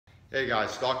Hey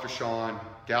guys, Dr. Sean,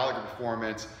 Gallagher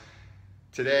Performance.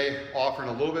 Today, offering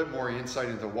a little bit more insight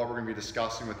into what we're going to be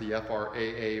discussing with the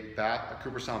FRAA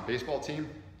Cooperstown baseball team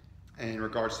in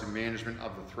regards to management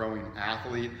of the throwing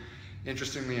athlete.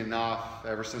 Interestingly enough,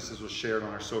 ever since this was shared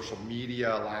on our social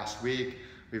media last week,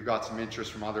 we've got some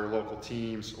interest from other local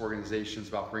teams, organizations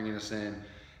about bringing us in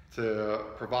to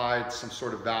provide some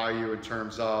sort of value in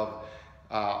terms of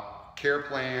care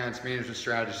plans, management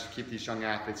strategies to keep these young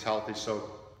athletes healthy.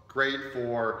 So great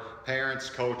for parents,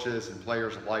 coaches, and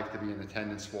players alike to be in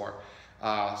attendance for.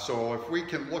 So if we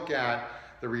can look at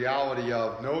the reality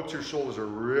of no two shoulders are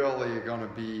really going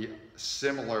to be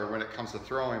similar when it comes to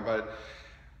throwing, but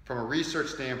from a research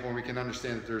standpoint, we can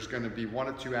understand that there's going to be one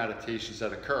or two adaptations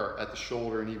that occur at the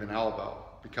shoulder and even elbow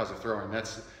because of throwing.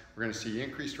 We're going to see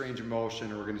increased range of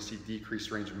motion, or we're going to see decreased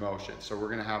range of motion. So we're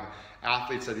going to have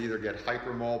athletes that either get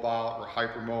hypermobile or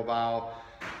hypermobile,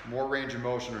 more range of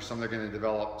motion, or some that are going to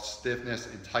develop stiffness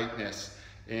and tightness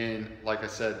in, like I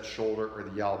said, shoulder or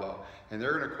the elbow. And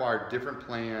they're going to require different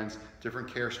plans,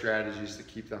 different care strategies to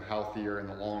keep them healthier in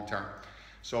the long term.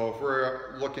 So if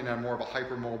we're looking at more of a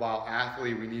hypermobile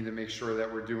athlete, we need to make sure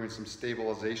that we're doing some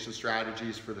stabilization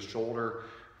strategies for the shoulder,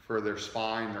 for their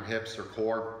spine, their hips, their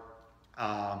core.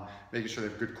 Making sure they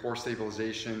have good core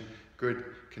stabilization, good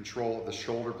control of the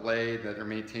shoulder blade, that they're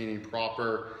maintaining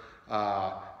proper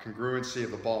congruency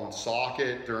of the ball and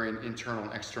socket during internal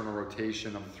and external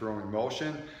rotation of the throwing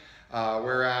motion.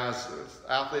 Whereas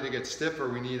athlete that gets stiffer,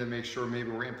 we need to make sure maybe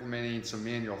we're implementing some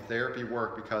manual therapy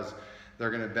work because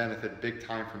they're going to benefit big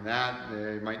time from that.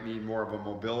 They might need more of a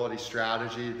mobility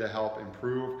strategy to help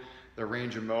improve their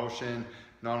range of motion,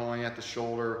 not only at the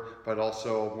shoulder, but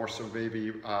also more so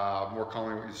maybe more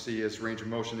commonly what you see is range of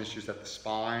motion issues at the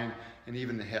spine and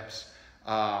even the hips.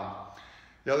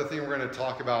 The other thing we're going to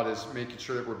talk about is making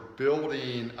sure that we're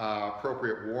building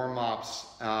appropriate warm-ups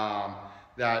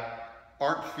that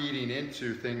aren't feeding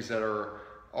into things that are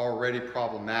already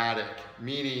problematic,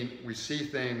 meaning we see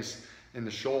things in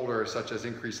the shoulder such as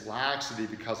increased laxity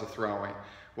because of throwing.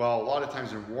 Well, a lot of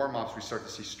times in warm-ups we start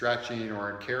to see stretching, or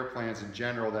in care plans in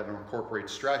general that incorporate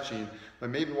stretching, but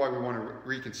maybe why we want to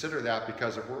reconsider that,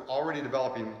 because if we're already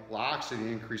developing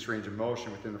laxity, increased range of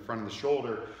motion within the front of the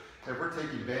shoulder, if we're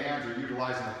taking bands or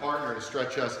utilizing a partner to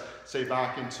stretch us, say,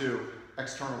 back into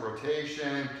external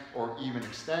rotation or even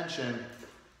extension,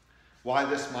 why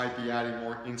this might be adding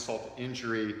more insult to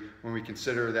injury when we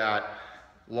consider that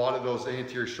a lot of those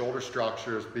anterior shoulder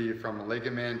structures, be it from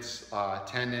ligaments,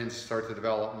 tendons, start to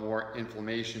develop more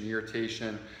inflammation,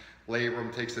 irritation.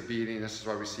 Labrum takes a beating. This is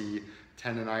why we see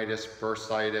tendonitis,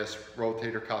 bursitis,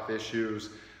 rotator cuff issues,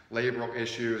 labral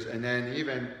issues, and then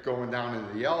even going down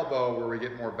into the elbow where we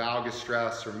get more valgus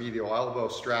stress or medial elbow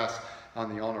stress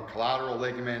on the ulnar collateral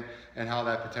ligament, and how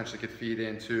that potentially could feed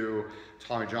into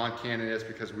Tommy John candidates,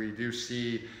 because we do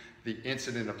see the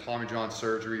incident of Tommy John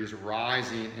surgeries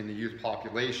rising in the youth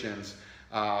populations,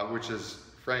 which is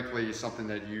frankly something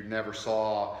that you never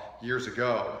saw years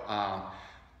ago.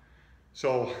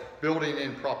 So building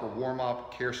in proper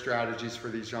warm-up care strategies for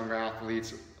these younger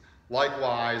athletes,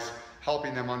 likewise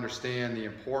helping them understand the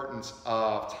importance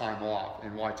of time off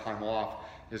and why time off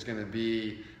is going to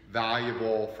be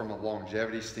valuable from a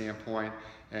longevity standpoint,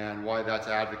 and why that's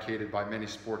advocated by many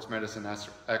sports medicine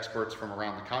experts from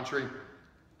around the country.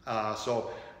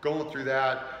 So going through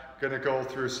that, going to go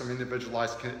through some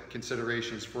individualized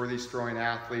considerations for these throwing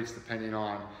athletes depending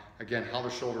on, again, how the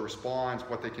shoulder responds,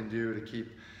 what they can do to keep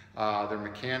their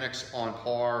mechanics on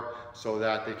par so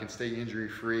that they can stay injury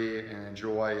free and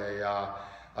enjoy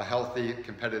a healthy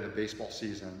competitive baseball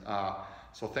season.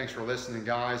 So thanks for listening,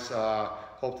 guys.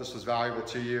 Hope this was valuable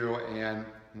to you, and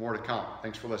more to come.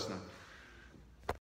 Thanks for listening.